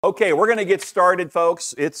Okay, we're going to get started,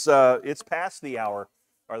 folks. It's past the hour,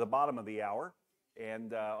 or the bottom of the hour,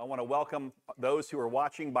 and I want to welcome those who are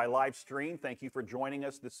watching by live stream. Thank you for joining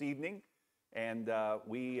us this evening, and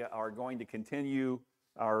we are going to continue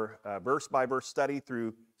our verse-by-verse study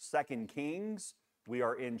through 2 Kings. We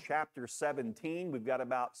are in chapter 17. We've got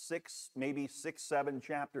about maybe six, 7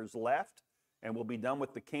 chapters left, and we'll be done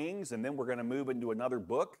with the Kings, and then we're going to move into another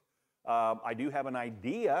book. I do have an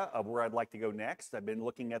idea of where I'd like to go next. I've been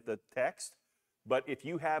looking at the text, but if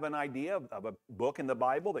you have an idea of a book in the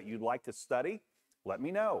Bible that you'd like to study, let me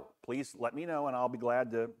know. Please let me know, and I'll be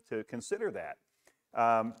glad to consider that.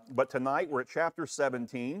 But tonight we're at chapter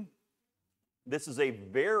 17. This is a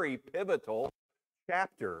very pivotal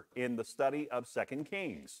chapter in the study of 2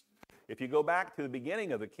 Kings. If you go back to the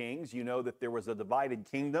beginning of the Kings, you know that there was a divided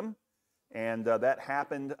kingdom, and that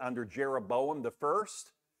happened under Jeroboam the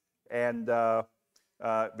first. And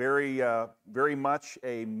very much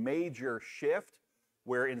a major shift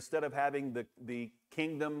where instead of having the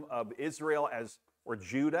kingdom of Israel or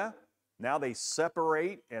Judah, now they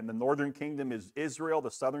separate, and the northern kingdom is Israel,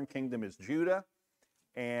 the southern kingdom is Judah.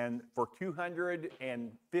 And for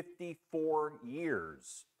 254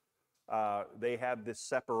 years, they have this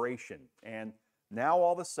separation. And now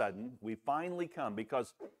all of a sudden, we finally come,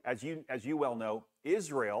 because as you well know,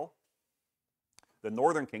 Israel, the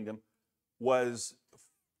northern kingdom, was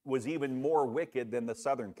even more wicked than the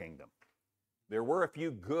southern kingdom. There were a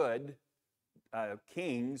few good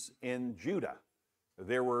kings in Judah.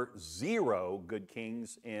 There were 0 good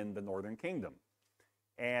kings in the northern kingdom.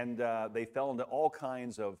 And they fell into all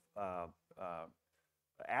kinds of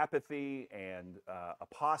apathy and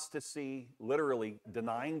apostasy, literally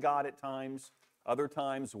denying God at times, other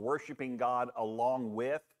times worshiping God along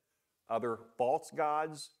with other false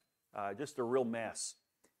gods. Just a real mess.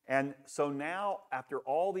 And so now, after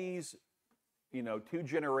all these, 2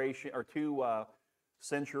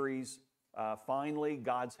 centuries, finally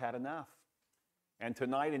God's had enough. And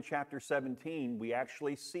tonight in chapter 17, we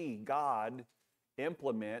actually see God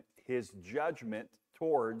implement his judgment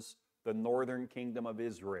towards the northern kingdom of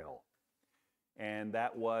Israel. And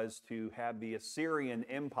that was to have the Assyrian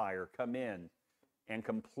Empire come in and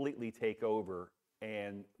completely take over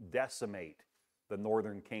and decimate the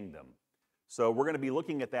northern kingdom. So we're going to be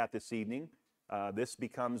looking at that this evening. This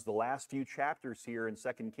becomes the last few chapters here in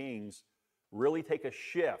 2 Kings, really take a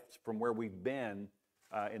shift from where we've been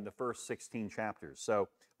in the first 16 chapters. So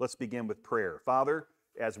let's begin with prayer. Father,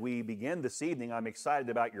 as we begin this evening, I'm excited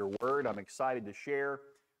about your word. I'm excited to share.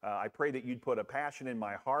 I pray that you'd put a passion in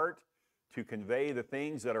my heart to convey the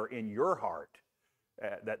things that are in your heart.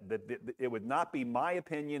 That it would not be my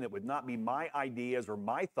opinion, it would not be my ideas or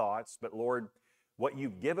my thoughts, but Lord, what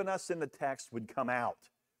you've given us in the text would come out,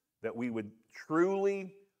 that we would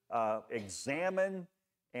truly examine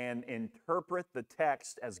and interpret the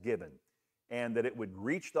text as given, and that it would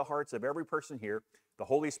reach the hearts of every person here. The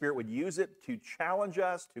Holy Spirit would use it to challenge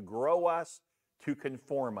us, to grow us, to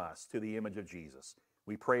conform us to the image of Jesus.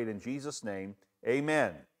 We pray it in Jesus' name.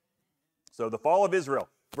 Amen. So the fall of Israel.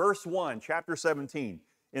 Verse 1, chapter 17.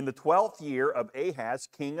 In the 12th year of Ahaz,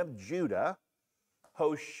 king of Judah,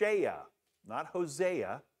 Hoshea, not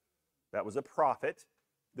Hosea, that was a prophet.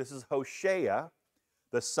 This is Hoshea,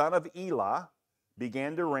 the son of Elah,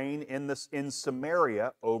 began to reign in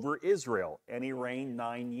Samaria over Israel, and he reigned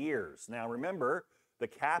 9 years. Now remember, the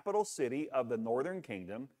capital city of the northern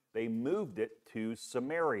kingdom, they moved it to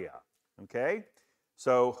Samaria, okay?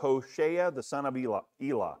 So Hoshea, the son of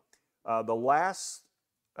Elah. The last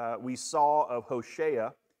we saw of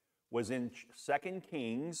Hoshea was in 2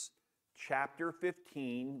 Kings chapter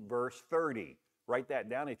 15, verse 30. Write that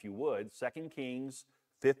down if you would, 2 Kings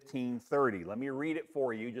 15:30. Let me read it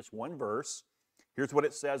for you, just one verse. Here's what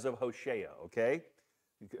it says of Hoshea, okay?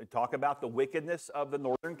 Talk about the wickedness of the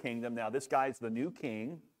northern kingdom. Now, this guy's the new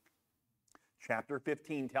king. Chapter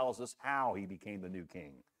 15 tells us how he became the new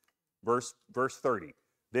king. Verse 30.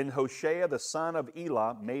 Then Hoshea, the son of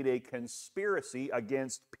Elah, made a conspiracy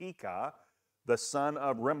against Pekah, the son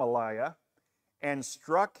of Remaliah, and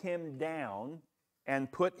struck him down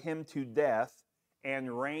and put him to death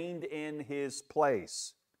and reigned in his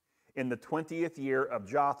place in the 20th year of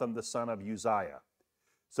Jotham, the son of Uzziah.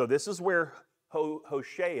 So this is where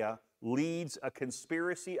Hoshea leads a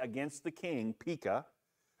conspiracy against the king, Pekah,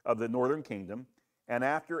 of the northern kingdom. And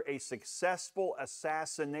after a successful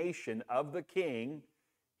assassination of the king,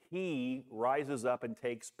 he rises up and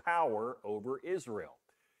takes power over Israel.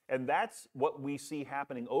 And that's what we see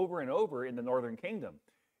happening over and over in the northern kingdom.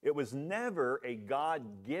 It was never a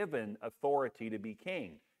God-given authority to be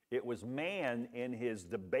king. It was man in his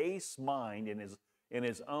debased mind, in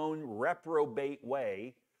his own reprobate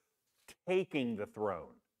way, taking the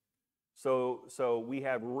throne. So we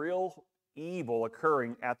have real evil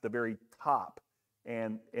occurring at the very top,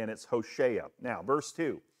 and it's Hoshea. Now, verse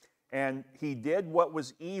 2. And he did what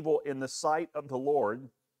was evil in the sight of the Lord.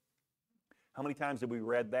 How many times have we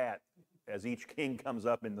read that as each king comes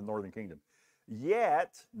up in the northern kingdom?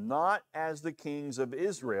 Yet not as the kings of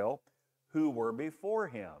Israel who were before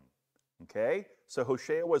him. Okay? So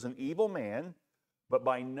Hoshea was an evil man, but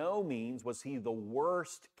by no means was he the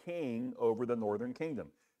worst king over the northern kingdom.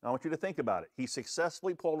 Now, I want you to think about it. He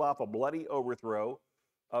successfully pulled off a bloody overthrow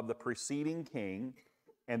of the preceding king,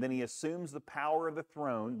 and then he assumes the power of the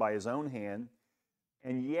throne by his own hand,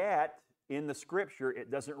 and yet in the scripture it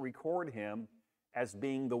doesn't record him as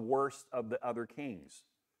being the worst of the other kings.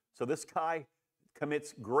 So this guy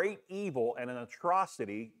commits great evil and an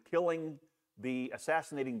atrocity,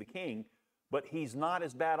 assassinating the king, but he's not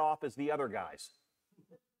as bad off as the other guys.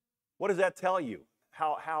 What does that tell you?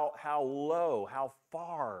 How low, how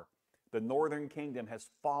far the northern kingdom has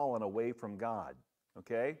fallen away from God,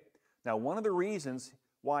 okay? Now, one of the reasons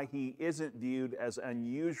why he isn't viewed as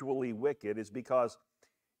unusually wicked is because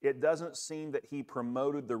it doesn't seem that he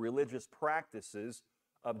promoted the religious practices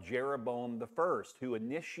of Jeroboam the first, who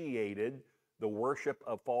initiated the worship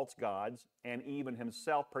of false gods and even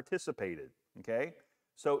himself participated, okay?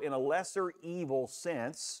 So in a lesser evil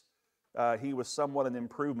sense, he was somewhat an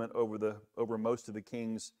improvement over most of the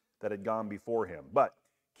kings that had gone before him. But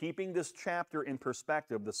keeping this chapter in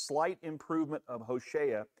perspective, the slight improvement of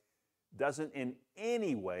Hoshea doesn't in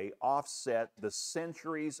any way offset the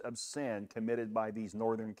centuries of sin committed by these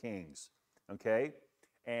northern kings. Okay,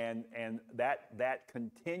 and that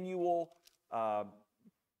continual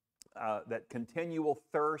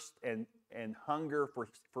thirst and hunger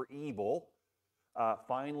for evil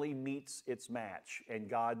finally meets its match, and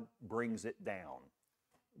God brings it down.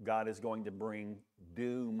 God is going to bring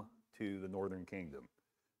doom to the northern kingdom.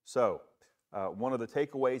 So, one of the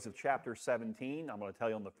takeaways of chapter 17, I'm going to tell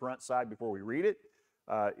you on the front side before we read it,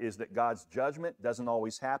 is that God's judgment doesn't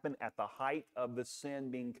always happen at the height of the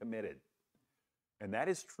sin being committed. And that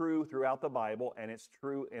is true throughout the Bible, and it's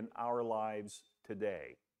true in our lives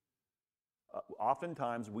today.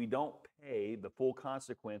 Oftentimes, we don't pay the full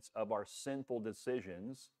consequence of our sinful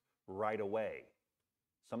decisions right away.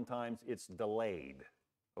 Sometimes it's delayed,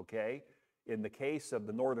 okay? In the case of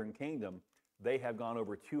the northern kingdom, they have gone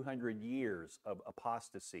over 200 years of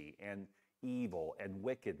apostasy and evil and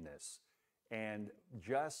wickedness. And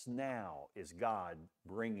just now is God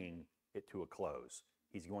bringing it to a close.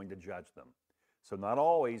 He's going to judge them. So not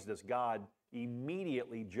always does God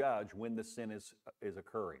immediately judge when the sin is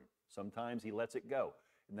occurring. Sometimes he lets it go.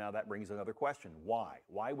 Now that brings another question. Why?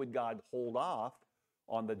 Why would God hold off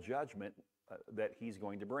on the judgment that he's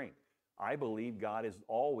going to bring? I believe God is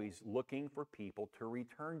always looking for people to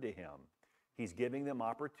return to him. He's giving them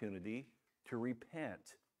opportunity to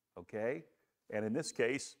repent, okay? And in this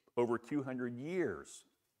case, over 200 years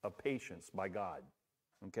of patience by God,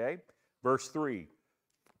 okay? Verse 3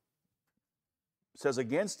 says,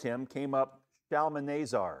 against him came up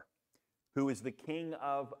Shalmaneser, who is the king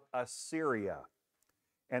of Assyria.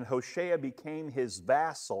 And Hoshea became his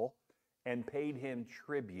vassal and paid him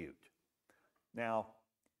tribute. Now,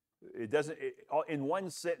 in one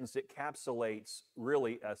sentence, it encapsulates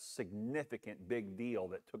really a significant big deal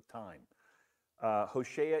that took time.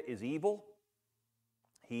 Hoshea is evil.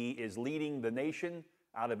 He is leading the nation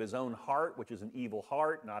out of his own heart, which is an evil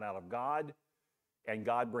heart, not out of God. And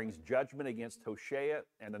God brings judgment against Hoshea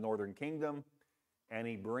and the northern kingdom. And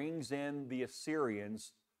he brings in the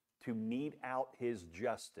Assyrians to mete out his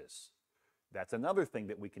justice. That's another thing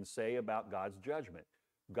that we can say about God's judgment.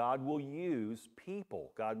 God will use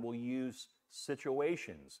people. God will use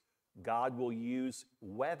situations. God will use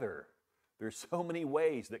weather. There's so many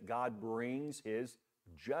ways that God brings his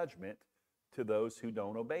judgment to those who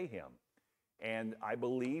don't obey him. And I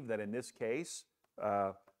believe that in this case,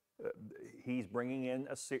 he's bringing in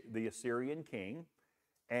the Assyrian king.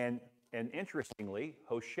 And interestingly,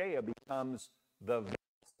 Hoshea becomes the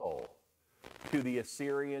vassal to the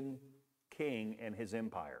Assyrian king and his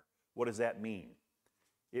empire. What does that mean?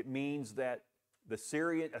 It means that the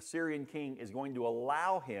Assyrian king is going to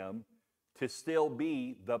allow him to still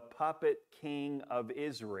be the puppet king of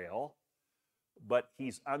Israel, but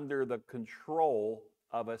he's under the control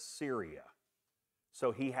of Assyria.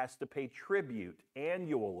 So he has to pay tribute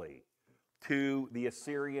annually to the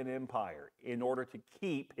Assyrian Empire in order to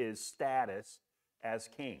keep his status as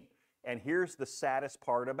king. And here's the saddest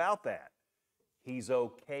part about that. He's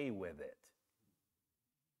okay with it.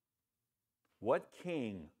 What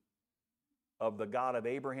king of the God of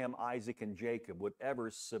Abraham, Isaac, and Jacob would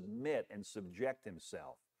ever submit and subject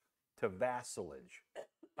himself to vassalage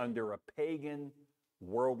under a pagan,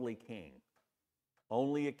 worldly king.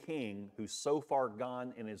 Only a king who's so far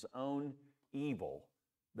gone in his own evil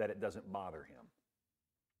that it doesn't bother him.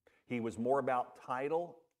 He was more about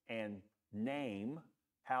title and name,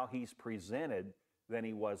 how he's presented, than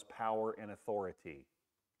he was power and authority.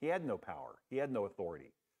 He had no power, he had no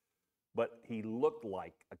authority, but he looked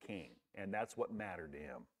like a king, and that's what mattered to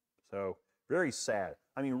him. So very sad.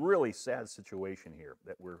 I mean, really sad situation here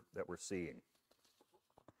that we're seeing.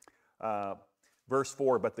 Verse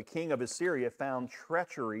 4, but the king of Assyria found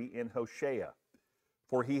treachery in Hoshea,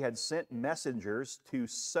 for he had sent messengers to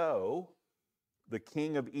So, the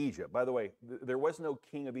king of Egypt. By the way, there was no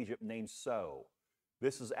king of Egypt named So.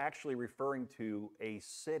 This is actually referring to a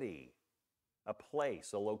city, a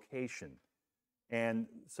place, a location. And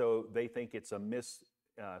so they think it's a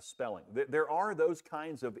misspelling. There are those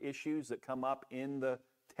kinds of issues that come up in the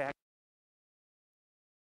text.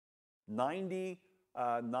 99%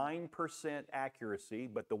 accuracy,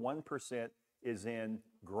 but the 1% is in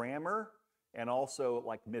grammar and also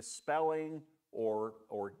like misspelling or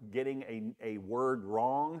getting a word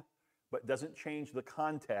wrong, but doesn't change the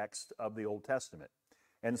context of the Old Testament.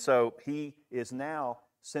 And so he is now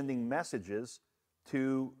sending messages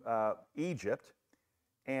to Egypt,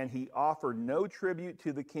 and he offered no tribute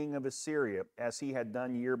to the king of Assyria as he had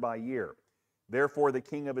done year by year. Therefore, the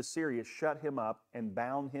king of Assyria shut him up and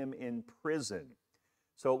bound him in prison.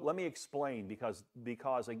 So let me explain, because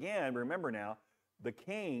again, remember now, the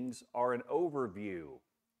kings are an overview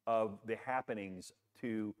of the happenings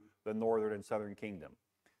to the northern and southern kingdom.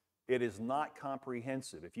 It is not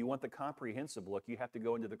comprehensive. If you want the comprehensive look, you have to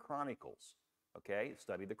go into the Chronicles, okay?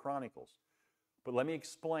 Study the Chronicles. But let me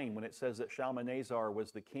explain, when it says that Shalmaneser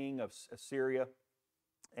was the king of Assyria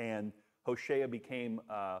and Hoshea became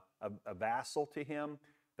a vassal to him,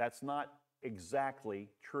 that's not exactly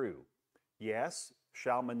true. Yes,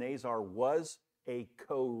 Shalmaneser was a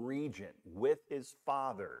co-regent with his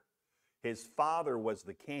father. His father was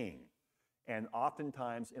the king. And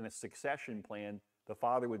oftentimes in a succession plan, the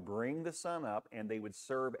father would bring the son up and they would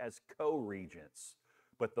serve as co-regents.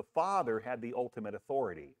 But the father had the ultimate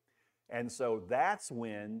authority. And so that's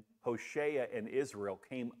when Hoshea and Israel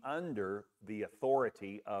came under the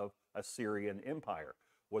authority of Assyrian Empire,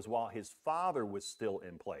 was while his father was still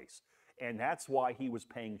in place. And that's why he was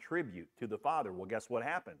paying tribute to the father. Well, guess what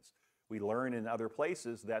happens? We learn in other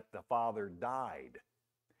places that the father died.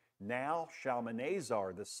 Now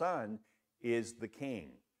Shalmaneser, the son, is the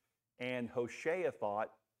king. And Hoshea thought,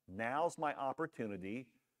 now's my opportunity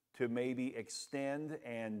to maybe extend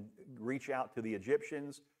and reach out to the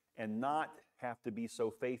Egyptians and not have to be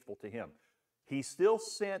so faithful to him. He still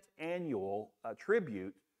sent annual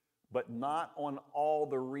tribute, but not on all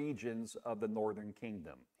the regions of the northern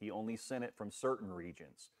kingdom. He only sent it from certain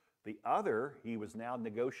regions. The other, he was now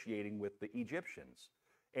negotiating with the Egyptians.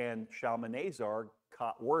 And Shalmaneser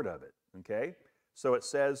caught word of it, okay? So it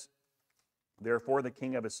says, therefore the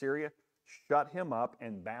king of Assyria shut him up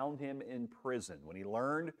and bound him in prison. When he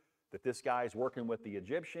learned that this guy's working with the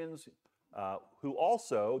Egyptians, who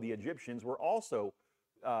also, the Egyptians were also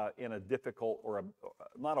in a difficult,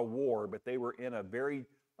 not a war, but they were in a very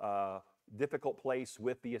difficult place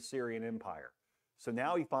with the Assyrian Empire. So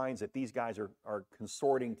now he finds that these guys are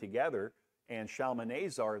consorting together, and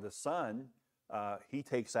Shalmaneser, the son, he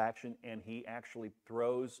takes action and he actually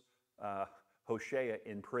throws Hoshea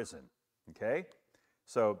in prison, okay?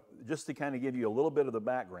 So just to kind of give you a little bit of the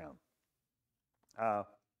background.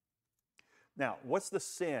 Now, what's the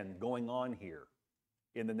sin going on here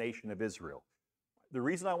in the nation of Israel? The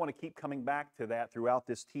reason I want to keep coming back to that throughout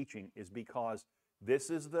this teaching is because this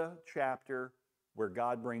is the chapter where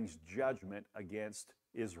God brings judgment against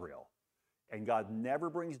Israel. And God never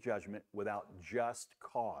brings judgment without just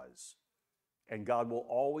cause. And God will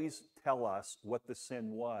always tell us what the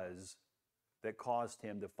sin was that caused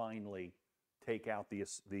him to finally take out the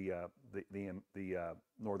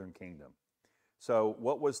northern kingdom. So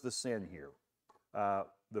what was the sin here?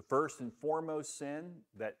 The first and foremost sin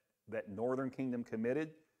that northern kingdom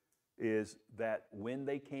committed is that when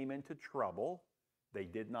they came into trouble, they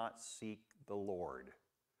did not seek the Lord.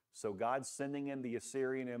 So God sending in the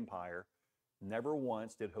Assyrian Empire, never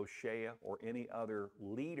once did Hoshea or any other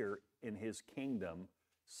leader in his kingdom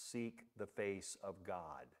seek the face of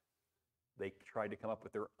God. They tried to come up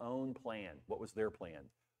with their own plan. What was their plan?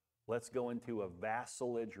 Let's go into a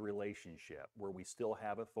vassalage relationship where we still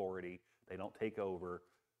have authority. They don't take over,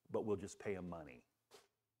 but we'll just pay them money.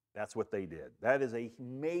 That's what they did. That is a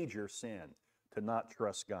major sin, to not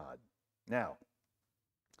trust God. Now,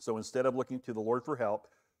 so instead of looking to the Lord for help,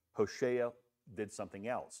 Hoshea did something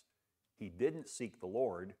else. He didn't seek the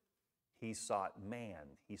Lord. he sought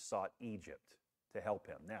man, he sought Egypt to help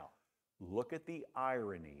him. Now, look at the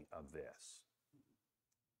irony of this.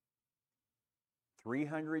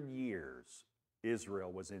 300 years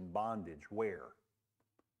Israel was in bondage. Where?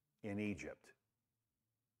 In Egypt.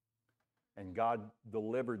 And God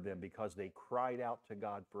delivered them because they cried out to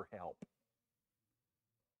God for help.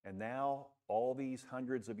 And now, all these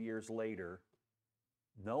hundreds of years later,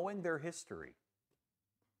 knowing their history,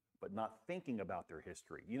 but not thinking about their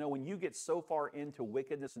history. You know, when you get so far into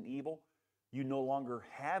wickedness and evil, you no longer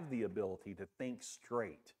have the ability to think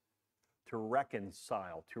straight, to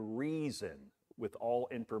reconcile, to reason with all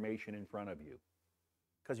information in front of you,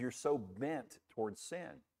 because you're so bent towards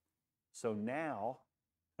sin. So now,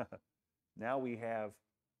 now we have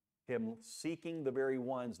him seeking the very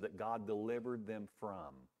ones that God delivered them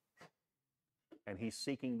from. And he's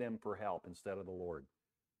seeking them for help instead of the Lord.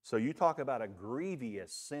 So you talk about a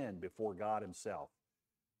grievous sin before God himself.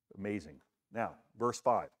 Amazing. Now, verse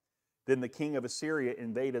 5. Then the king of Assyria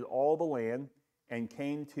invaded all the land and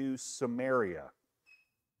came to Samaria.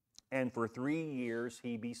 And for 3 years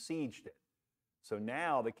he besieged it. So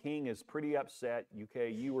now the king is pretty upset. Okay,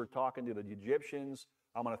 you were talking to the Egyptians.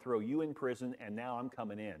 I'm going to throw you in prison, and now I'm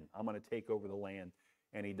coming in. I'm going to take over the land.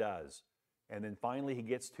 And he does. And then finally he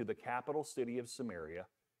gets to the capital city of Samaria,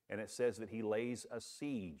 and it says that he lays a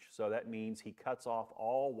siege. So that means he cuts off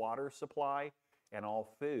all water supply and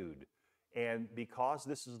all food. And because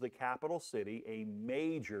this is the capital city, a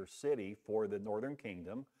major city for the northern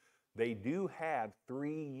kingdom, they do have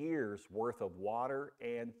 3 years worth of water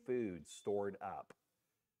and food stored up.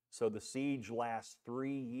 So the siege lasts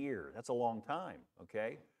 3 years. That's a long time,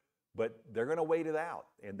 okay? But they're going to wait it out,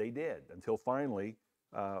 and they did, until finally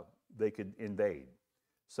they could invade.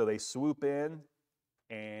 So they swoop in,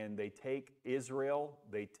 and they take Israel.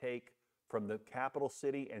 They take from the capital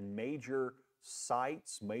city and major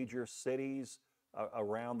sites, major cities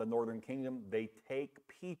around the northern kingdom. They take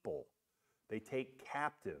people. They take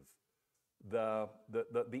captive the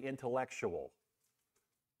intellectual,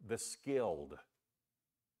 the skilled.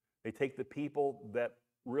 They take the people that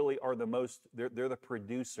really are the most, they're the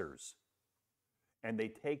producers. And they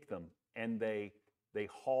take them and they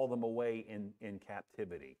haul them away in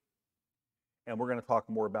captivity. And we're going to talk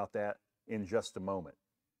more about that in just a moment.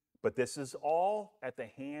 But this is all at the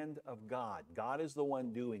hand of God. God is the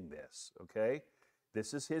one doing this, okay?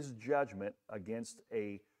 This is his judgment against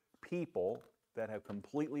a people that have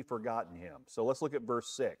completely forgotten him. So let's look at verse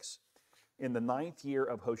 6. In the 9th year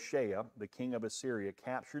of Hoshea, the king of Assyria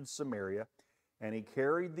captured Samaria, and he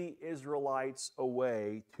carried the Israelites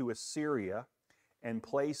away to Assyria and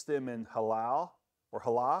placed them in Halah,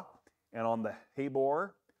 and on the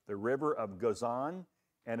Habor, the river of Gozan,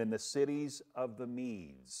 and in the cities of the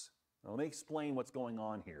Medes. Now, let me explain what's going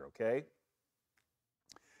on here, okay?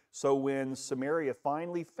 So when Samaria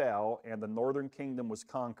finally fell and the northern kingdom was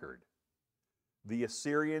conquered, the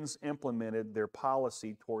Assyrians implemented their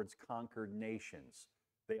policy towards conquered nations.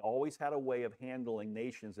 They always had a way of handling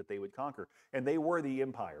nations that they would conquer. And they were the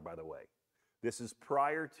empire, by the way. This is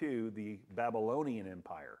prior to the Babylonian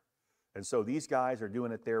Empire. And so these guys are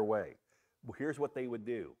doing it their way. Well, here's what they would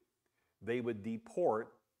do. They would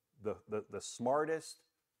deport the smartest,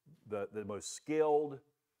 the most skilled,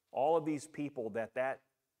 all of these people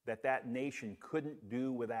that nation couldn't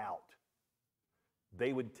do without.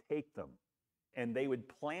 They would take them and they would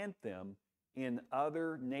plant them in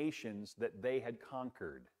other nations that they had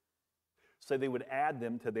conquered. So they would add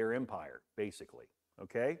them to their empire, basically,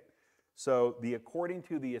 okay? So according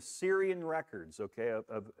to the Assyrian records, okay,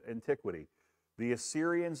 of antiquity, the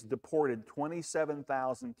Assyrians deported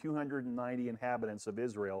 27,290 inhabitants of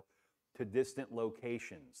Israel to distant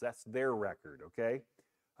locations. That's their record, okay?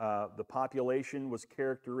 The population was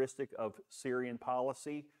characteristic of Syrian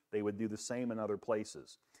policy. They would do the same in other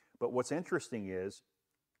places. But what's interesting is,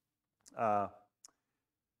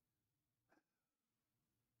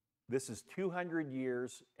 this is 200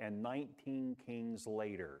 years and 19 kings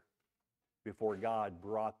later before God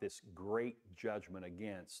brought this great judgment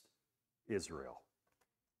against Israel.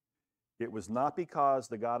 It was not because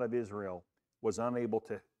the God of Israel was unable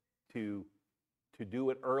to do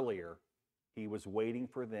it earlier. He was waiting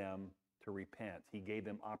for them to repent. He gave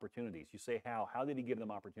them opportunities. You say, how? How did he give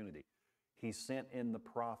them opportunity? He sent in the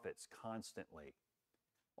prophets constantly.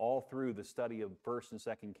 All through the study of 1st and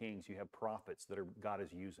 2nd Kings, you have prophets that God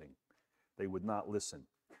is using. They would not listen.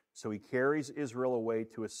 So he carries Israel away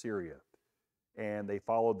to Assyria, and they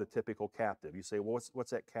followed the typical captive. You say, well, what's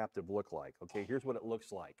that captive look like? Okay, here's what it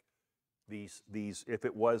looks like. These, if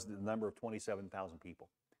it was the number of 27,000 people,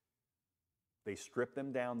 they stripped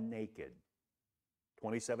them down naked,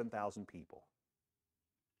 27,000 people.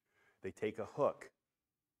 They take a hook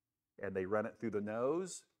and they run it through the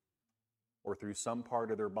nose or through some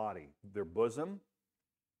part of their body, their bosom,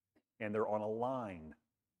 and they're on a line.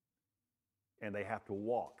 And they have to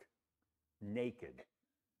walk naked,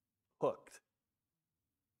 hooked.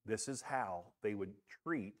 This is how they would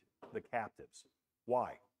treat the captives.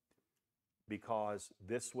 Why? Because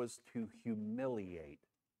this was to humiliate.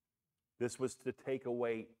 This was to take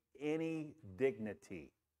away any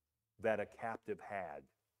dignity that a captive had.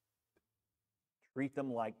 Treat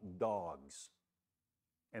them like dogs.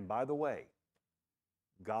 And by the way,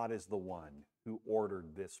 God is the one who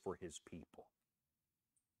ordered this for his people.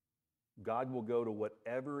 God will go to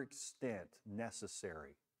whatever extent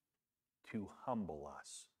necessary to humble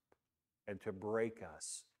us and to break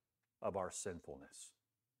us of our sinfulness.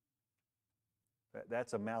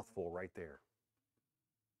 That's a mouthful right there.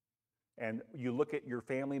 And you look at your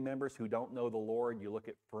family members who don't know the Lord, you look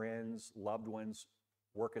at friends, loved ones,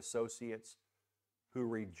 work associates who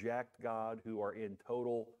reject God, who are in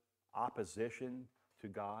total opposition to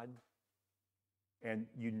God. And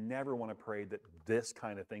you never want to pray that this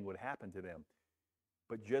kind of thing would happen to them.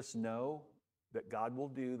 But just know that God will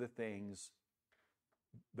do the things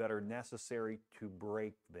that are necessary to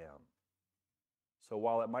break them. So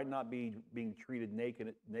while it might not be being treated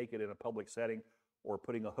naked in a public setting or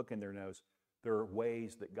putting a hook in their nose, there are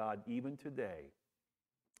ways that God, even today,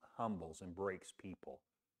 humbles and breaks people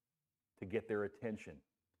to get their attention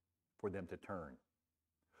for them to turn.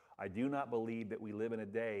 I do not believe that we live in a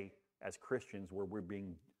day as Christians where we're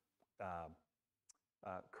being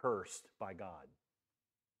cursed by God.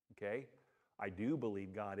 Okay? I do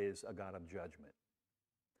believe God is a God of judgment.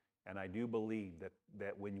 And I do believe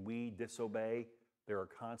that when we disobey, there are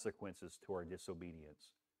consequences to our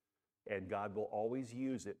disobedience. And God will always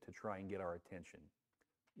use it to try and get our attention.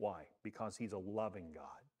 Why? Because he's a loving God.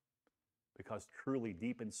 Because truly,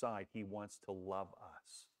 deep inside, he wants to love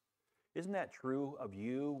us. Isn't that true of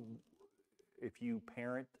you if you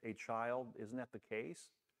parent a child? Isn't that the case?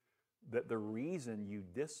 That the reason you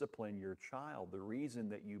discipline your child, the reason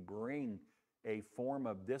that you bring a form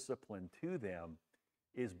of discipline to them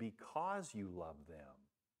is because you love them.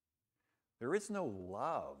 There is no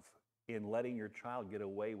love in letting your child get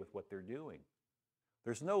away with what they're doing.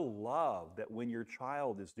 There's no love that when your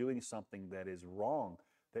child is doing something that is wrong,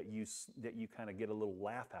 that you kind of get a little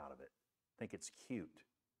laugh out of it, think it's cute.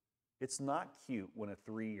 It's not cute when a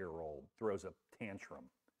 3-year-old throws a tantrum.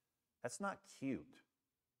 That's not cute.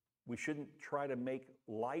 We shouldn't try to make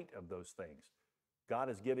light of those things. God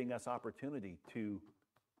is giving us opportunity to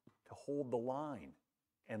hold the line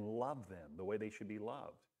and love them the way they should be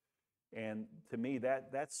loved. And to me,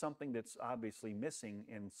 that's something that's obviously missing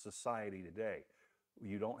in society today.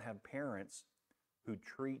 You don't have parents who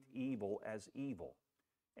treat evil as evil,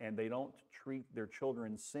 and they don't treat their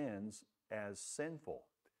children's sins as sinful.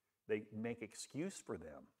 They make excuse for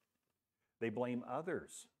them. They blame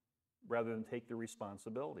others rather than take the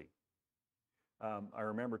responsibility. I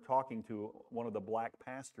remember talking to one of the black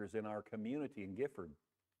pastors in our community in Gifford,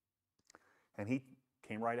 and he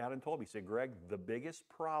came right out and told me, he said, Greg, the biggest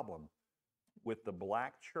problem with the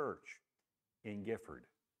black church in Gifford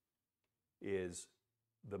is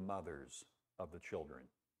the mothers of the children.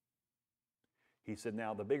 He said,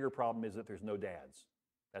 now the bigger problem is that there's no dads.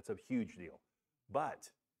 That's a huge deal. But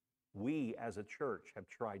we as a church have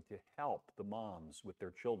tried to help the moms with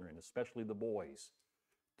their children, especially the boys,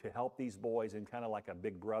 to help these boys in kind of like a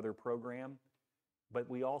big brother program. But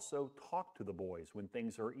we also talk to the boys when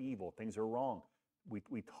things are evil, things are wrong.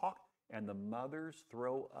 We talk, and the mothers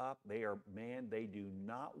throw up. They do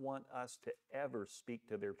not want us to ever speak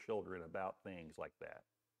to their children about things like that.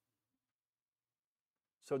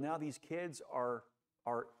 So now these kids are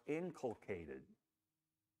inculcated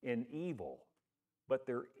in evil, but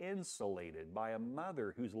they're insulated by a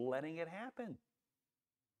mother who's letting it happen.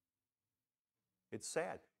 It's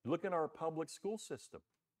sad. Look at our public school system.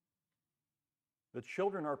 The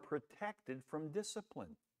children are protected from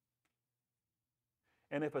discipline.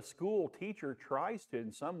 And if a school teacher tries to,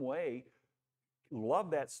 in some way,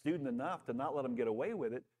 love that student enough to not let them get away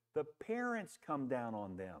with it, the parents come down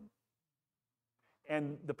on them.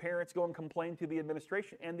 And the parents go and complain to the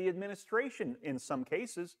administration. And the administration, in some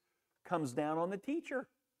cases, comes down on the teacher.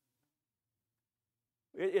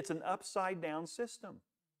 It's an upside-down system.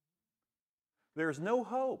 There's no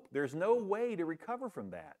hope. There's no way to recover from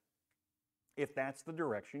that if that's the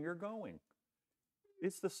direction you're going.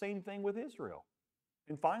 It's the same thing with Israel.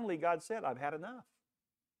 And finally, God said, I've had enough.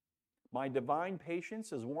 My divine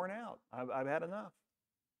patience is worn out. I've had enough.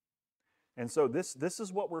 And so this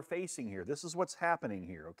is what we're facing here. This is what's happening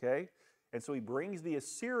here, okay? And so he brings the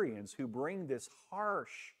Assyrians who bring this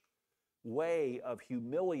harsh way of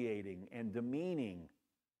humiliating and demeaning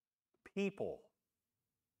people.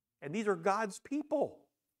 And these are God's people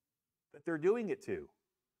that they're doing it to.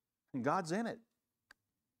 And God's in it.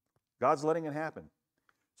 God's letting it happen.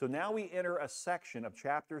 So now we enter a section of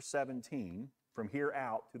chapter 17, from here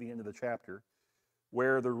out to the end of the chapter,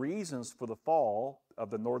 where the reasons for the fall of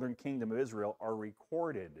the northern kingdom of Israel are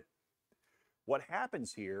recorded. What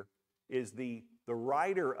happens here is the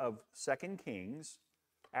writer of 2 Kings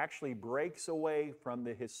actually breaks away from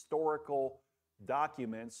the historical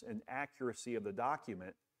documents and accuracy of the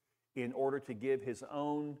document in order to give his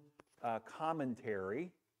own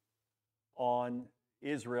commentary on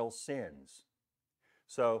Israel's sins.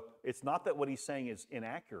 So it's not that what he's saying is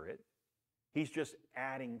inaccurate. He's just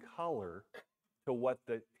adding color to what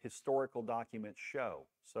the historical documents show.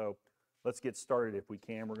 So let's get started if we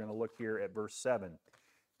can. We're going to look here at verse 7.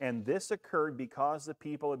 And this occurred because the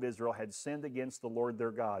people of Israel had sinned against the Lord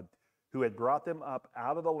their God, who had brought them up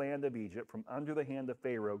out of the land of Egypt from under the hand of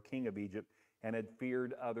Pharaoh, king of Egypt, and had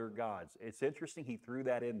feared other gods. It's interesting he threw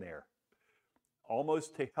that in there,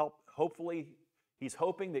 almost to help. Hopefully, he's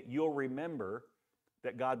hoping that you'll remember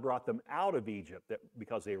that God brought them out of Egypt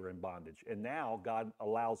because they were in bondage. And now God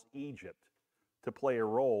allows Egypt to play a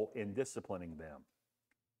role in disciplining them.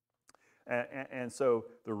 And so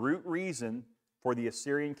the root reason for the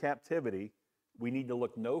Assyrian captivity, we need to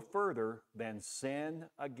look no further than sin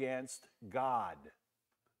against God.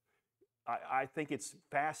 I think it's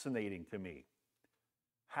fascinating to me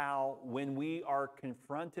how when we are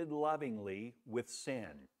confronted lovingly with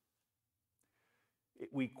sin,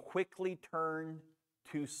 we quickly turn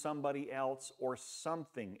to somebody else or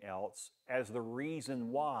something else as the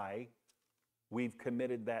reason why we've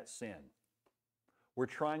committed that sin. We're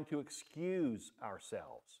trying to excuse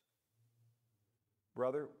ourselves.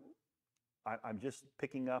 Brother, I'm just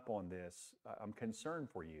picking up on this. I'm concerned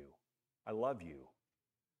for you. I love you.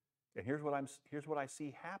 And here's what I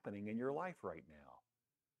see happening in your life right now.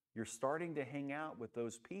 You're starting to hang out with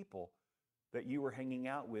those people that you were hanging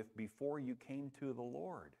out with before you came to the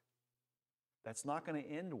Lord. That's not going to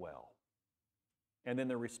end well. And then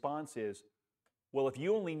the response is, well, if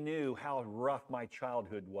you only knew how rough my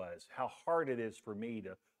childhood was, how hard it is for me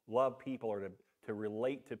to love people or to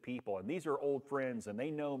relate to people, and these are old friends and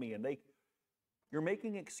they know me, and you're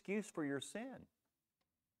making an excuse for your sin.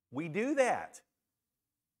 We do that.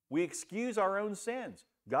 We excuse our own sins.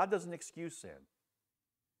 God doesn't excuse sin.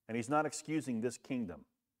 And he's not excusing this kingdom.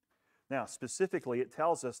 Now, specifically, it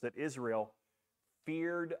tells us that Israel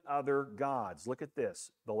feared other gods. Look at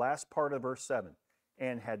this, the last part of verse 7.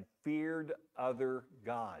 And had feared other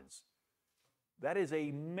gods. That is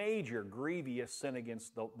a major, grievous sin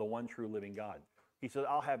against the one true living God. He said,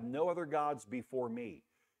 I'll have no other gods before me.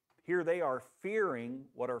 Here they are fearing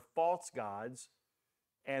what are false gods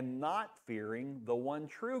and not fearing the one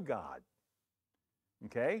true God.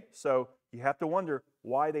 Okay? So you have to wonder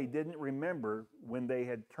why they didn't remember when they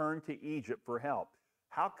had turned to Egypt for help.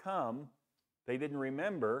 How come they didn't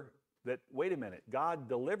remember that, wait a minute, God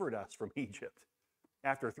delivered us from Egypt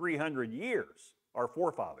after 300 years, our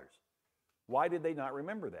forefathers? Why did they not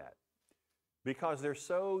remember that? Because they're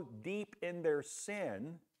so deep in their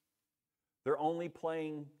sin, they're only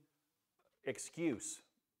playing excuse.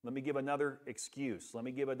 Let me give another excuse. Let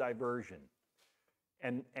me give a diversion.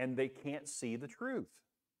 And they can't see the truth.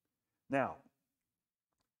 Now,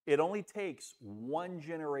 it only takes one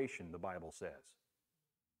generation, the Bible says.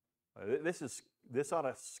 This ought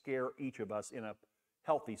to scare each of us in a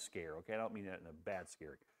healthy scare, okay? I don't mean that in a bad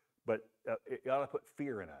scare. But it ought to put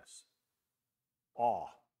fear in us, awe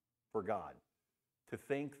for God, to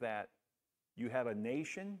think that you have a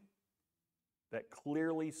nation that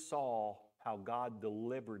clearly saw how God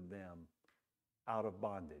delivered them out of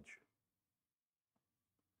bondage.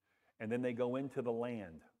 And then they go into the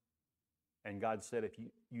land, and God said, if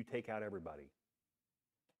you take out everybody,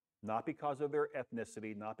 not because of their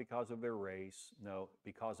ethnicity, not because of their race, no,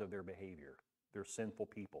 because of their behavior. They're sinful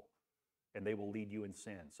people, and they will lead you in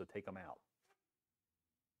sin, so take them out.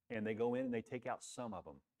 And they go in and they take out some of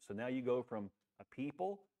them. So now you go from a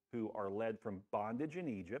people who are led from bondage in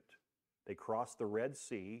Egypt. They cross the Red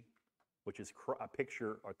Sea, which is a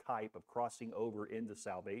picture, a type of crossing over into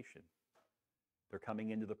salvation. They're coming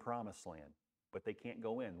into the promised land, but they can't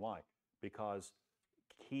go in. Why? Because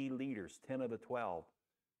key leaders, 10 of the 12,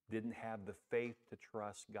 didn't have the faith to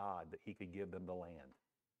trust God that he could give them the land.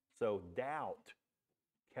 So doubt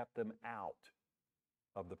kept them out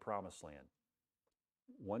of the promised land.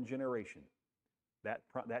 One generation.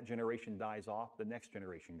 That generation dies off, the next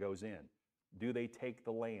generation goes in. Do they take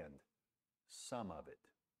the land? Some of it,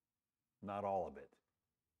 not all of it.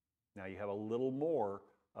 Now you have a little more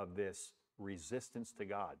of this resistance to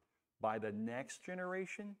God. By the next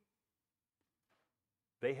generation,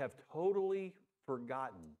 they have totally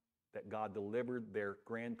forgotten that God delivered their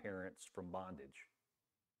grandparents from bondage.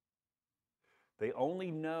 They only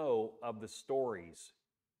know of the stories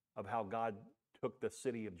of how God took the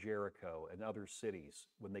city of Jericho and other cities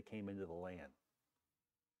when they came into the land.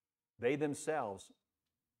 They themselves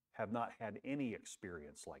have not had any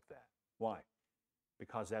experience like that. Why?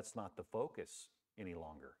 Because that's not the focus any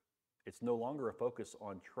longer. It's no longer a focus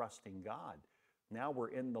on trusting God. Now we're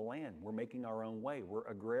in the land. We're making our own way. We're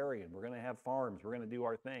agrarian. We're going to have farms. We're going to do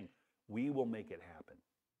our thing. We will make it happen.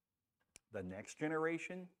 The next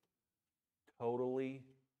generation totally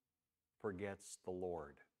forgets the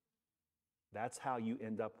Lord. That's how you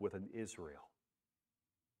end up with an Israel.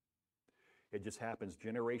 It just happens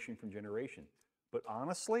generation from generation. But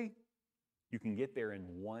honestly, you can get there in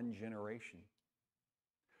one generation.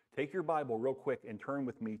 Take your Bible real quick and turn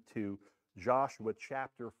with me to Joshua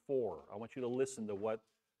chapter 4. I want you to listen to what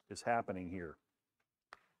is happening here.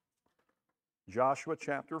 Joshua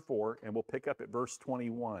chapter 4, and we'll pick up at verse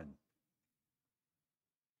 21.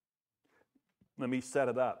 Let me set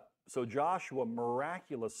it up. So Joshua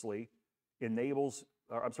miraculously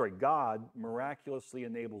God miraculously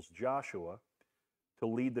enables Joshua to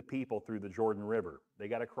lead the people through the Jordan River. They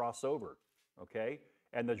got to cross over, okay?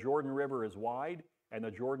 And the Jordan River is wide, and the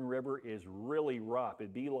Jordan River is really rough.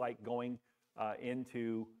 It'd be like going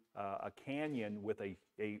into a canyon with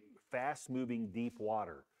a fast-moving deep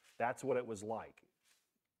water. That's what it was like.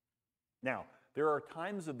 Now, there are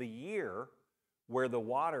times of the year where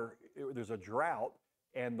there's a drought,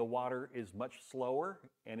 and the water is much slower,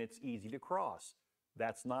 and it's easy to cross.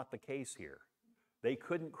 That's not the case here. They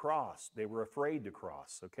couldn't cross. They were afraid to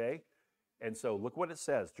cross, okay? And so look what it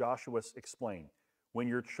says. Joshua explained. When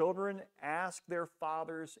your children ask their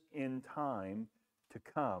fathers in time to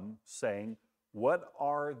come, saying, what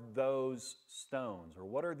are those stones? Or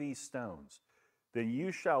what are these stones? Then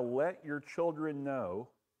you shall let your children know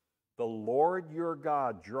the Lord your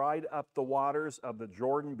God dried up the waters of the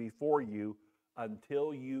Jordan before you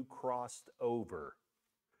until you crossed over,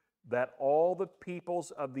 that all the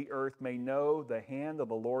peoples of the earth may know the hand of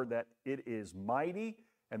the Lord, that it is mighty,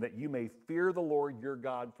 and that you may fear the Lord your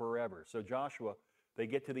God forever. So Joshua, they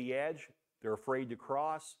get to the edge, they're afraid to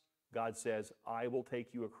cross. God says, I will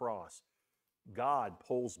take you across. God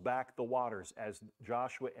pulls back the waters as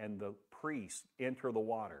Joshua and the priests enter the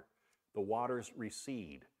water. The waters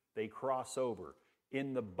recede. They cross over.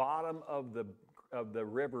 In the bottom of the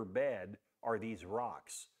river bed are these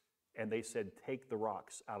rocks. And they said, take the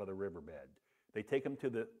rocks out of the riverbed. They take them to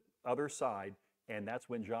the other side, and that's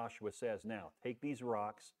when Joshua says, now, take these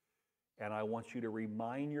rocks, and I want you to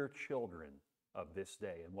remind your children of this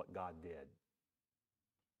day and what God did.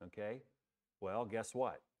 Okay? Well, guess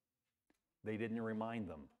what? They didn't remind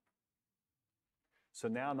them. So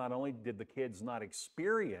now not only did the kids not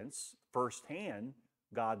experience firsthand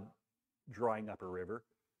God drying up a river,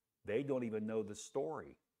 they don't even know the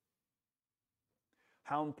story.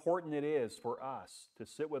 How important it is for us to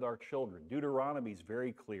sit with our children. Deuteronomy is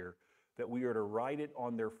very clear that we are to write it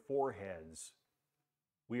on their foreheads.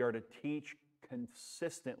 We are to teach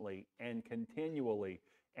consistently and continually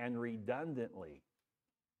and redundantly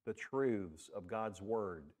the truths of God's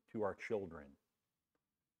Word to our children,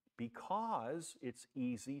 because it's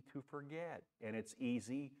easy to forget and it's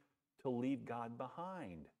easy to leave God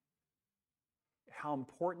behind. How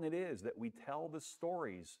important it is that we tell the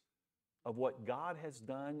stories of what God has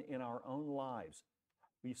done in our own lives.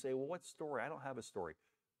 You say, well, what story? I don't have a story.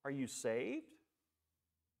 Are you saved?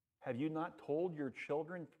 Have you not told your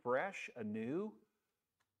children fresh, anew,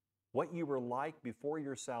 what you were like before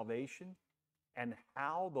your salvation, and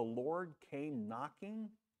how the Lord came knocking,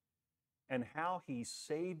 and how He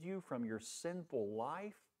saved you from your sinful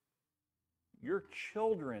life? Your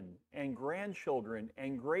children and grandchildren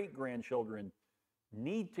and great-grandchildren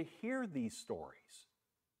need to hear these stories.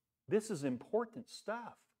 This is important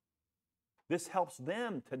stuff. This helps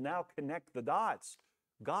them to now connect the dots.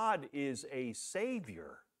 God is a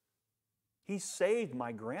Savior. He saved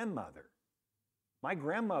my grandmother. My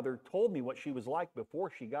grandmother told me what she was like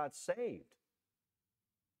before she got saved.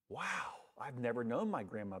 Wow, I've never known my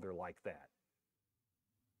grandmother like that.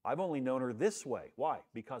 I've only known her this way. Why?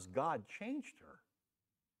 Because God changed her.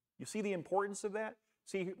 You see the importance of that?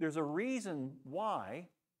 See, there's a reason why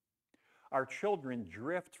our children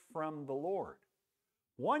drift from the Lord.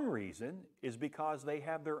 One reason is because they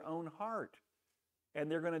have their own heart, and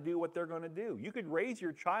they're going to do what they're going to do. You could raise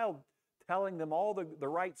your child telling them all the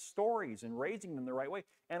right stories and raising them the right way,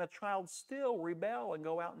 and a child still rebel and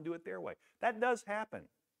go out and do it their way. That does happen.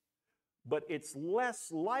 But it's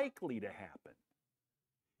less likely to happen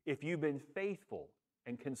if you've been faithful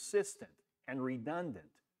and consistent and redundant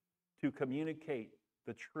to communicate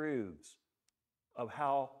the truths of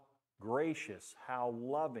how gracious, how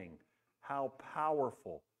loving, how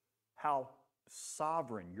powerful, how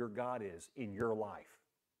sovereign your God is in your life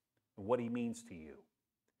and what He means to you.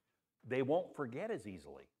 They won't forget as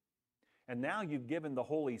easily. And now you've given the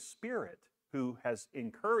Holy Spirit, who has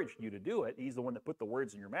encouraged you to do it. He's the one that put the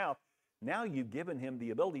words in your mouth. Now you've given Him the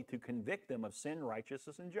ability to convict them of sin,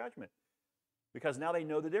 righteousness, and judgment. Because now they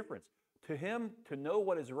know the difference. To him, to know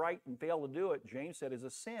what is right and fail to do it, James said, is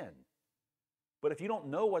a sin. But if you don't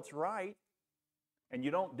know what's right and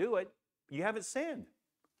you don't do it, you haven't sinned.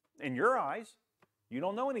 In your eyes, you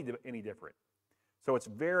don't know any different. So it's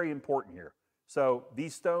very important here. So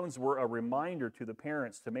these stones were a reminder to the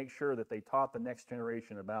parents to make sure that they taught the next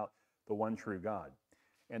generation about the one true God.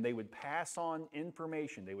 And they would pass on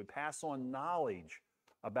information, they would pass on knowledge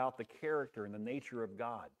about the character and the nature of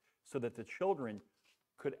God so that the children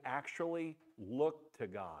could actually look to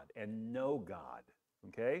God and know God,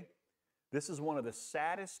 okay? This is one of the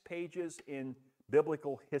saddest pages in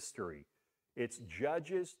biblical history. It's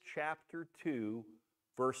Judges chapter 2,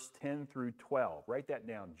 verse 10 through 12. Write that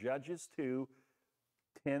down, Judges 2,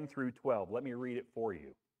 10 through 12. Let me read it for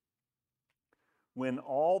you. When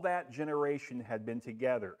all that generation had been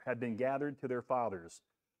gathered to their fathers,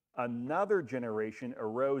 another generation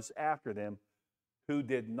arose after them who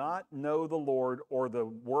did not know the Lord or the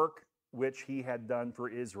work which He had done for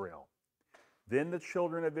Israel. Then the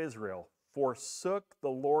children of Israel forsook the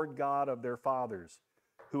Lord God of their fathers,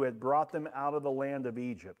 who had brought them out of the land of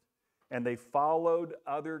Egypt, and they followed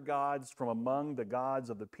other gods from among the gods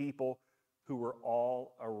of the people who were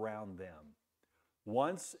all around them.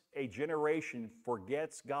 Once a generation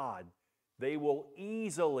forgets God, they will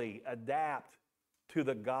easily adapt to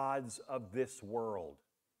the gods of this world.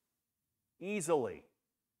 Easily.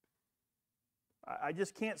 I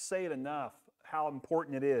just can't say it enough how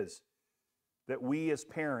important it is that we as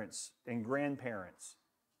parents and grandparents,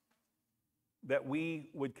 that we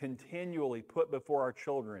would continually put before our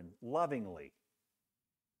children lovingly.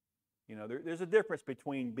 You know, there's a difference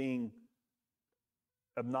between being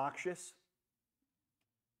obnoxious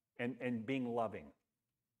and being loving.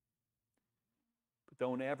 But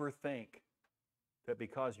don't ever think that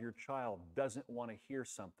because your child doesn't want to hear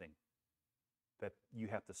something, that you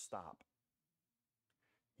have to stop.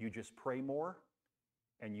 You just pray more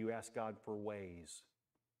and you ask God for ways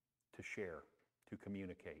to share, to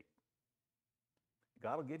communicate.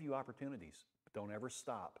 God will give you opportunities, but don't ever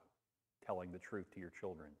stop telling the truth to your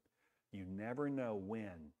children. You never know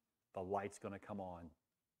when the light's going to come on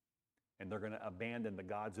and they're going to abandon the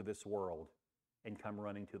gods of this world and come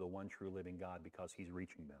running to the one true living God because He's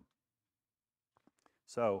reaching them.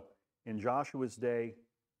 So, in Joshua's day,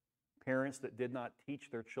 parents that did not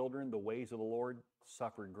teach their children the ways of the Lord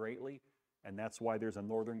suffered greatly, and that's why there's a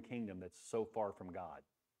northern kingdom that's so far from God.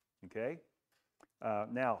 Okay?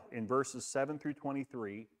 Now, in verses 7 through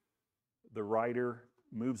 23, the writer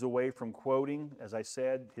moves away from quoting, as I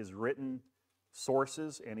said, his written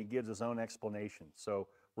sources, and he gives his own explanation. So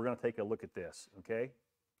we're going to take a look at this, okay?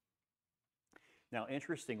 Now,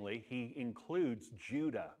 interestingly, he includes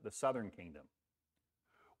Judah, the southern kingdom,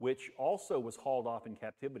 which also was hauled off in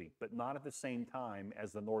captivity, but not at the same time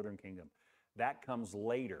as the northern kingdom. That comes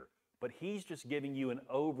later. But he's just giving you an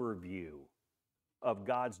overview of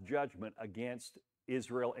God's judgment against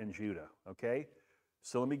Israel and Judah, okay?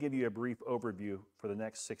 So let me give you a brief overview for the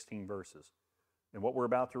next 16 verses. And what we're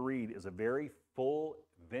about to read is a very full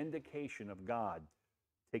vindication of God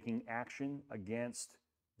taking action against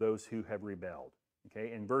those who have rebelled.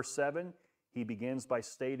 Okay, in verse 7, he begins by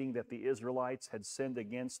stating that the Israelites had sinned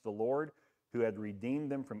against the Lord who had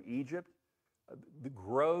redeemed them from Egypt. The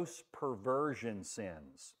gross perversion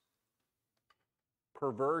sins.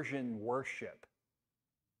 Perversion worship.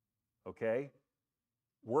 Okay?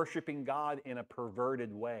 Worshiping God in a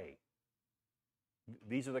perverted way.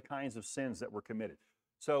 These are the kinds of sins that were committed.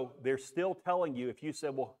 So they're still telling you, if you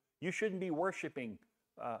said, well, you shouldn't be worshiping,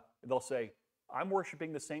 they'll say, I'm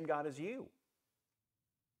worshiping the same God as you.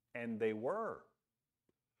 And they were.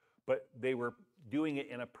 But they were doing it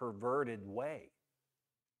in a perverted way.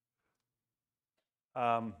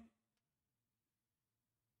 I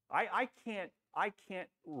can't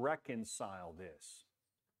reconcile this.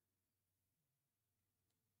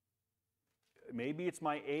 Maybe it's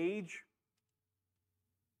my age,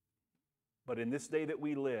 but in this day that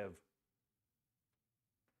we live,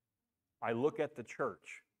 I look at the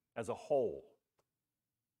church as a whole,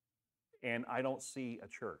 and I don't see a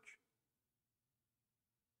church.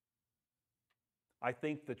 I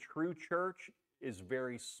think the true church is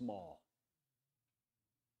very small.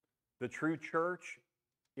 The true church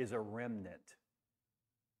is a remnant.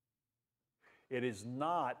 It is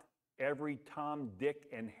not every Tom, Dick,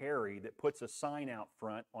 and Harry that puts a sign out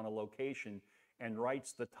front on a location and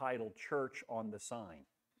writes the title church on the sign.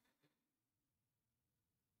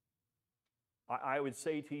 I would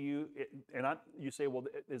say to you, you say, well,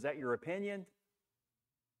 is that your opinion?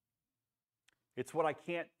 It's what I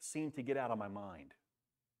can't seem to get out of my mind,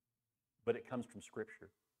 but it comes from Scripture.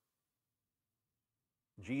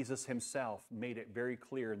 Jesus himself made it very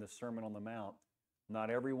clear in the Sermon on the Mount, not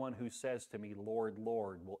everyone who says to me, Lord,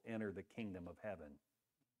 Lord, will enter the kingdom of heaven.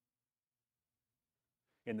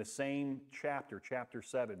 In the same chapter, chapter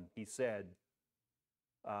 7, he said,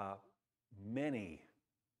 many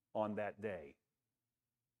on that day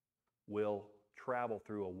will travel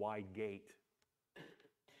through a wide gate,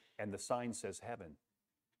 and the sign says heaven.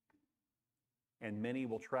 And many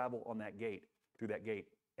will travel on that gate, through that gate,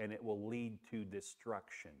 and it will lead to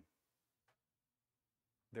destruction.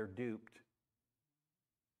 They're duped.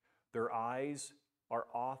 Their eyes are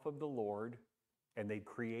off of the Lord, and they've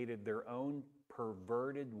created their own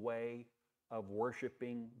perverted way of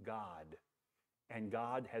worshiping God. And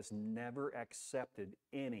God has never accepted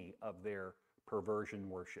any of their perversion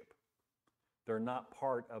worship. They're not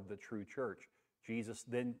part of the true church. Jesus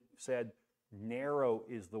then said, narrow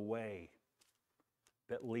is the way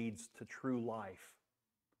that leads to true life,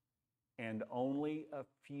 and only a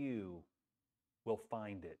few will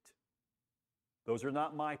find it. Those are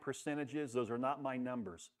not my percentages. Those are not my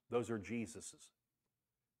numbers. Those are Jesus's.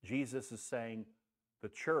 Jesus is saying the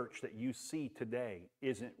church that you see today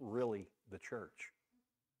isn't really the church.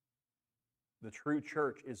 The true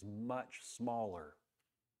church is much smaller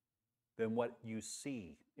than what you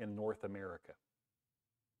see in North America.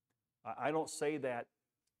 I don't say that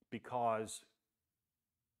because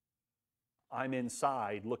I'm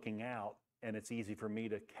inside looking out and it's easy for me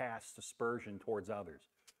to cast aspersion towards others.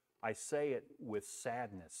 I say it with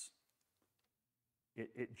sadness.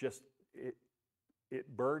 It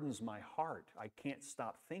burdens my heart. I can't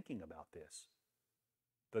stop thinking about this.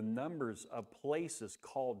 The numbers of places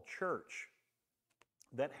called church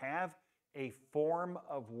that have a form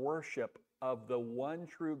of worship of the one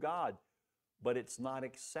true God, but it's not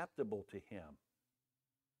acceptable to Him.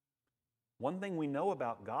 One thing we know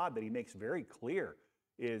about God that He makes very clear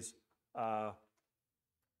is, I'm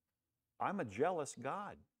a jealous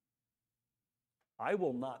God. I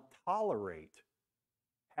will not tolerate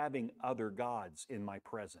having other gods in my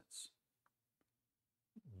presence.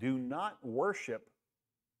 Do not worship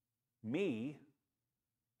me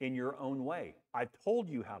in your own way. I've told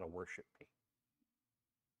you how to worship me.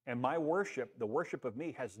 And my worship, the worship of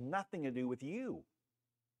me, has nothing to do with you.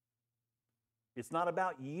 It's not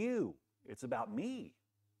about you. It's about me.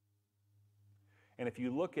 And if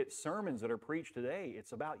you look at sermons that are preached today,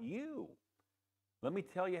 it's about you. Let me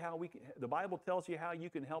tell you how the Bible tells you how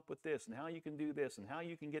you can help with this, and how you can do this, and how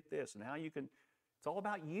you can get this, and how you can, it's all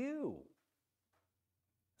about you.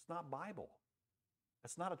 It's not Bible.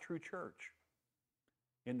 That's not a true church.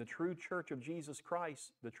 In the true church of Jesus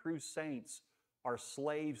Christ, the true saints are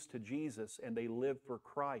slaves to Jesus, and they live for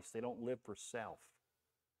Christ. They don't live for self.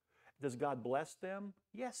 Does God bless them?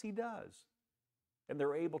 Yes, He does. And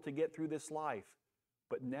they're able to get through this life.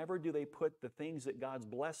 But never do they put the things that God's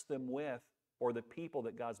blessed them with, or the people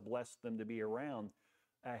that God's blessed them to be around,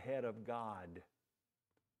 ahead of God.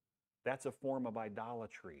 That's a form of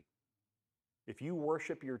idolatry. If you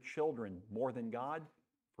worship your children more than God,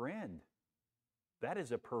 friend, that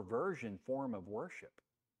is a perversion form of worship.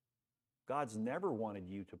 God's never wanted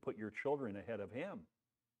you to put your children ahead of Him.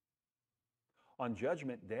 On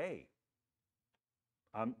Judgment Day,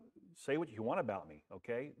 say what you want about me,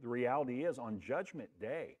 okay? The reality is, on Judgment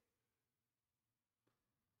Day,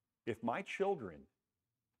 if my children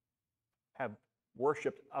have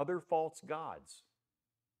worshiped other false gods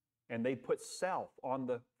and they put self on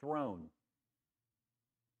the throne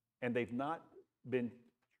and they've not been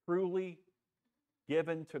truly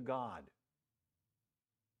given to God,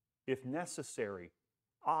 if necessary,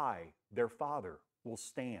 I, their father, will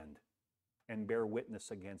stand and bear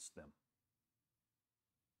witness against them.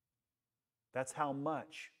 That's how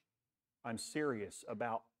much I'm serious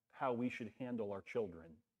about how we should handle our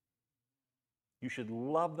children. You should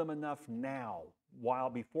love them enough now, while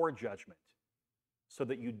before judgment, so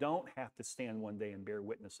that you don't have to stand one day and bear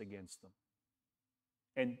witness against them.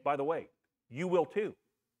 And by the way, you will too.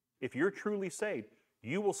 If you're truly saved,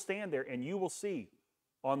 you will stand there and you will see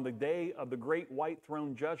on the day of the great white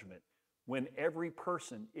throne judgment, when every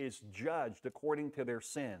person is judged according to their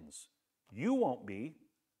sins. You won't be.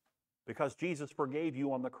 because Jesus forgave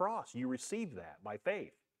you on the cross. You received that by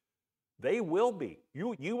faith. They will be.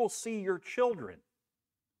 You will see your children,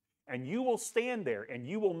 and you will stand there, and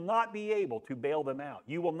you will not be able to bail them out.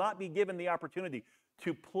 You will not be given the opportunity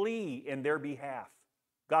to plea in their behalf.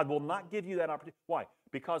 God will not give you that opportunity. Why?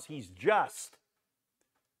 Because He's just.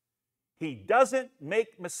 He doesn't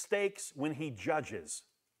make mistakes when He judges.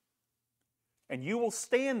 And you will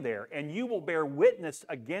stand there and you will bear witness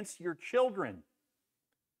against your children.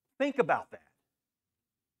 Think about that.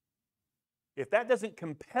 If that doesn't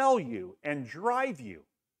compel you and drive you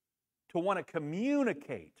to want to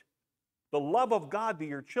communicate the love of God to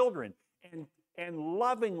your children and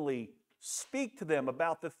lovingly speak to them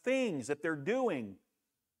about the things that they're doing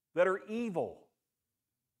that are evil,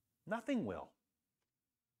 nothing will.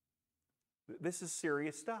 This is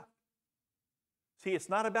serious stuff. See, it's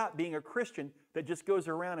not about being a Christian that just goes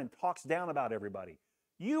around and talks down about everybody.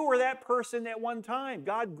 You were that person at one time.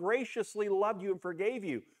 God graciously loved you and forgave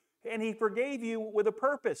you. And He forgave you with a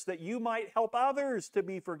purpose that you might help others to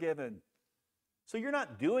be forgiven. So you're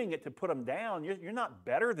not doing it to put them down. You're not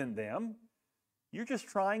better than them. You're just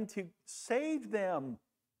trying to save them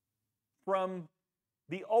from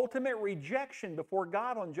the ultimate rejection before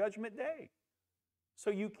God on Judgment Day.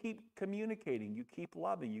 So you keep communicating, you keep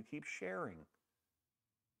loving, you keep sharing.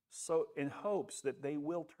 So in hopes that they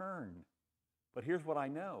will turn. But here's what I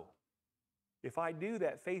know. If I do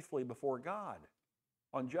that faithfully before God,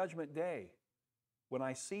 on Judgment Day, when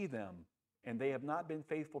I see them and they have not been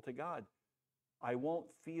faithful to God, I won't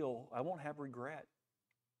have regret.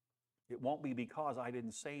 It won't be because I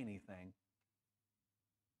didn't say anything.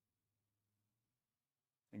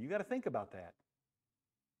 And you got to think about that.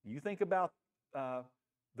 You think about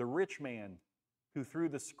the rich man who threw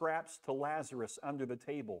the scraps to Lazarus under the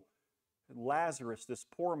table. Lazarus, this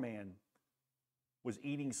poor man, was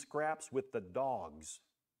eating scraps with the dogs.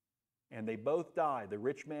 And they both died, the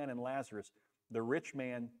rich man and Lazarus. The rich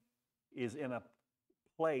man is in a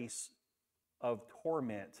place of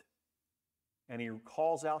torment. And he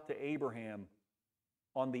calls out to Abraham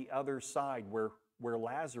on the other side where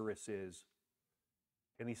Lazarus is.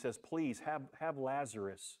 And he says, please have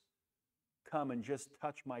Lazarus come and just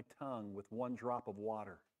touch my tongue with one drop of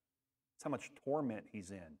water. That's how much torment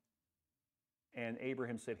he's in. And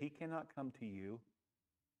Abraham said, he cannot come to you,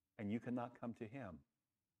 and you cannot come to him.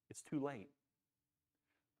 It's too late.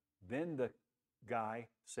 Then the guy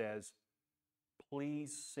says,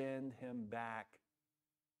 please send him back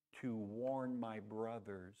to warn my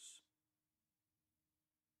brothers.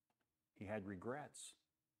 He had regrets.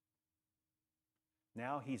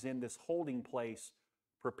 Now he's in this holding place,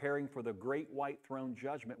 preparing for the great white throne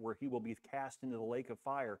judgment where he will be cast into the lake of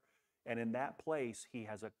fire. And in that place, he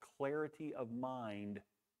has a clarity of mind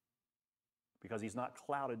because he's not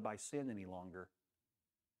clouded by sin any longer.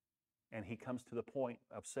 And he comes to the point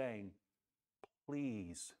of saying,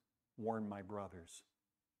 please warn my brothers.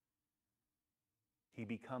 He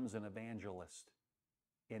becomes an evangelist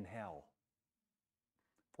in hell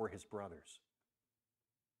for his brothers.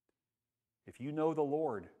 If you know the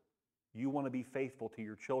Lord, you want to be faithful to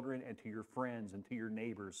your children and to your friends and to your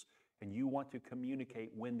neighbors, and you want to communicate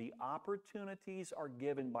when the opportunities are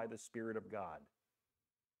given by the Spirit of God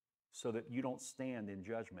so that you don't stand in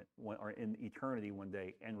judgment or in eternity one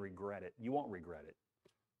day and regret it. You won't regret it.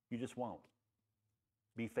 You just won't.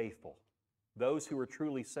 Be faithful. Those who are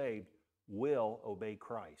truly saved will obey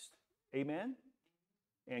Christ. Amen?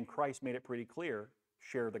 And Christ made it pretty clear,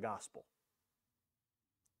 share the gospel.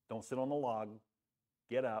 Don't sit on the log.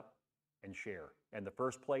 Get up and share. And the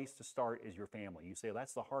first place to start is your family. You say,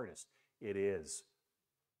 that's the hardest. It is.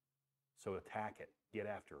 So attack it. Get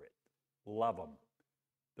after it. Love them.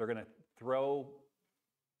 They're going to throw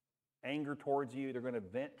anger towards you. They're going to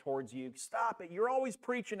vent towards you. Stop it. You're always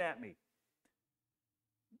preaching at me.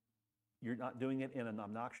 You're not doing it in an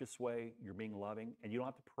obnoxious way. You're being loving. And you don't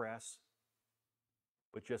have to press.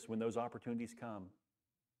 But just when those opportunities come,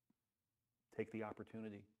 take the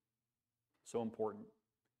opportunity. So important.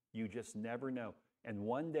 You just never know. And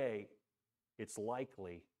one day, it's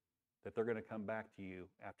likely that they're going to come back to you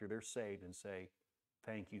after they're saved and say,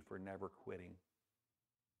 thank you for never quitting.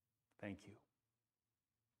 Thank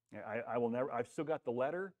you. I will never, I've still got the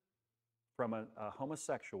letter from a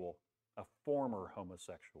homosexual, a former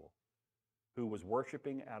homosexual, who was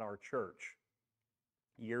worshiping at our church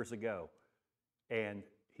years ago. And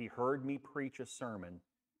he heard me preach a sermon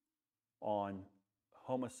on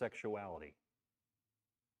homosexuality.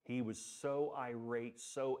 He was so irate,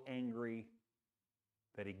 so angry,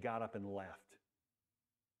 that he got up and left.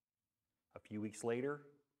 A few weeks later,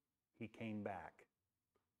 he came back.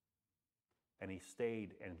 And he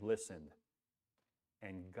stayed and listened.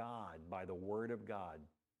 And God, by the word of God,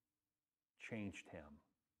 changed him.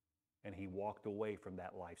 And he walked away from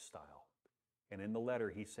that lifestyle. And in the letter,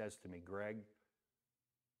 he says to me, Greg,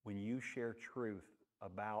 when you share truth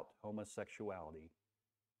about homosexuality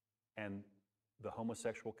and the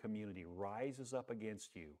homosexual community rises up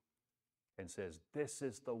against you and says, this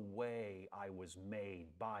is the way I was made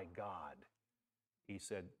by God, he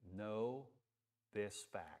said, know this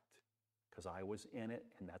fact, because I was in it,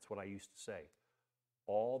 and that's what I used to say.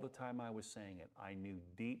 All the time I was saying it, I knew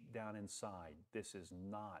deep down inside, this is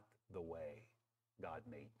not the way God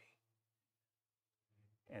made me.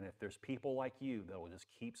 And if there's people like you that will just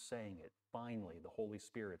keep saying it, finally the Holy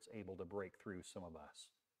Spirit's able to break through some of us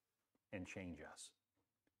and change us.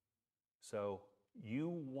 So you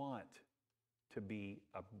want to be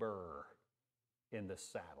a burr in the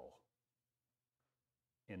saddle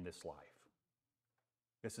in this life.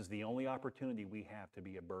 This is the only opportunity we have to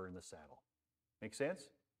be a burr in the saddle. Make sense?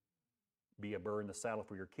 Be a burr in the saddle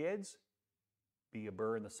for your kids. Be a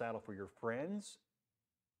burr in the saddle for your friends.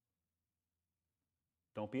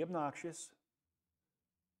 Don't be obnoxious.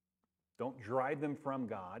 Don't drive them from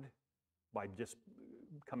God by just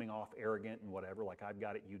coming off arrogant and whatever, like I've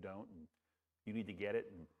got it, you don't, and you need to get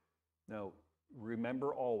it. And no,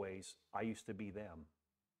 remember always, I used to be them.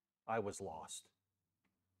 I was lost.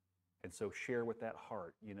 And so share with that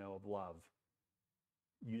heart, of love.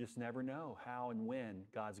 You just never know how and when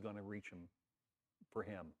God's going to reach them for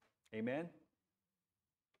him. Amen?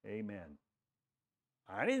 Amen.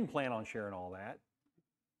 I didn't plan on sharing all that,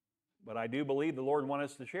 but I do believe the Lord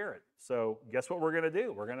wants us to share it. So guess what we're going to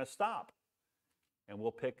do? We're going to stop. And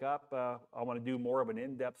we'll pick up. I want to do more of an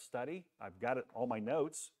in-depth study. I've got it, all my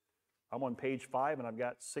notes. I'm on page 5, and I've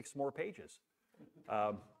got 6 more pages.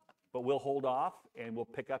 But we'll hold off, and we'll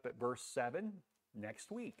pick up at verse 7 next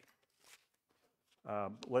week.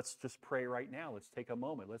 Let's just pray right now. Let's take a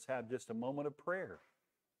moment. Let's have just a moment of prayer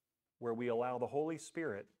where we allow the Holy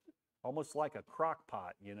Spirit, almost like a crock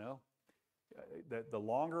pot, the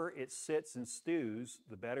longer it sits and stews,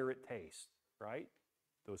 the better it tastes, right?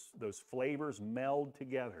 Those flavors meld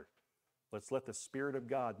together. Let's let the Spirit of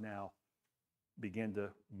God now begin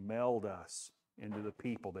to meld us into the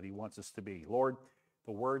people that he wants us to be. Lord,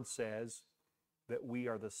 the Word says that we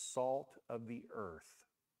are the salt of the earth.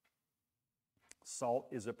 Salt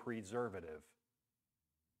is a preservative.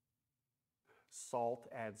 Salt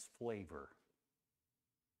adds flavor.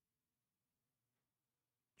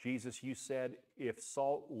 Jesus, you said, if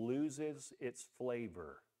salt loses its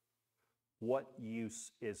flavor, what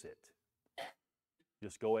use is it?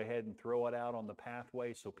 Just go ahead and throw it out on the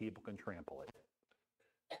pathway so people can trample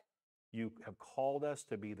it. You have called us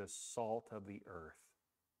to be the salt of the earth.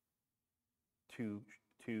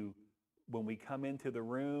 To when we come into the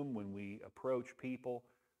room, when we approach people,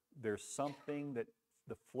 there's something that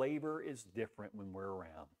the flavor is different when we're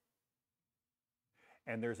around.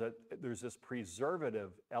 And there's this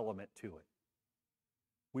preservative element to it.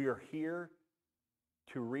 We are here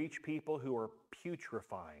to reach people who are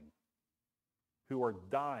putrefying, who are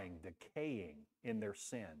dying, decaying in their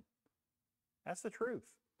sin. That's the truth.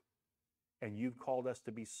 And you've called us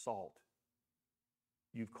to be salt.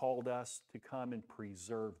 You've called us to come and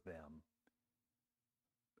preserve them.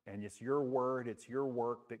 And it's your word, it's your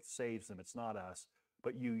work that saves them. It's not us.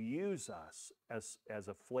 But you use us as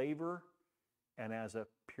a flavor and as a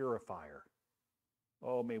purifier.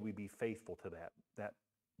 Oh, may we be faithful to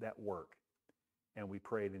that work. And we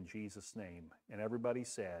pray it in Jesus' name. And everybody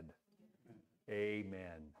said,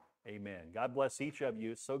 amen. Amen. God bless each of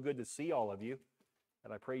you. It's so good to see all of you.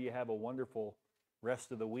 And I pray you have a wonderful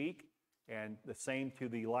rest of the week. And the same to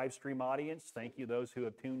the live stream audience. Thank you, those who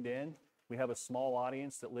have tuned in. We have a small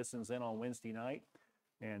audience that listens in on Wednesday night.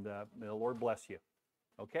 And may the Lord bless you.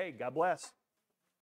 Okay, God bless.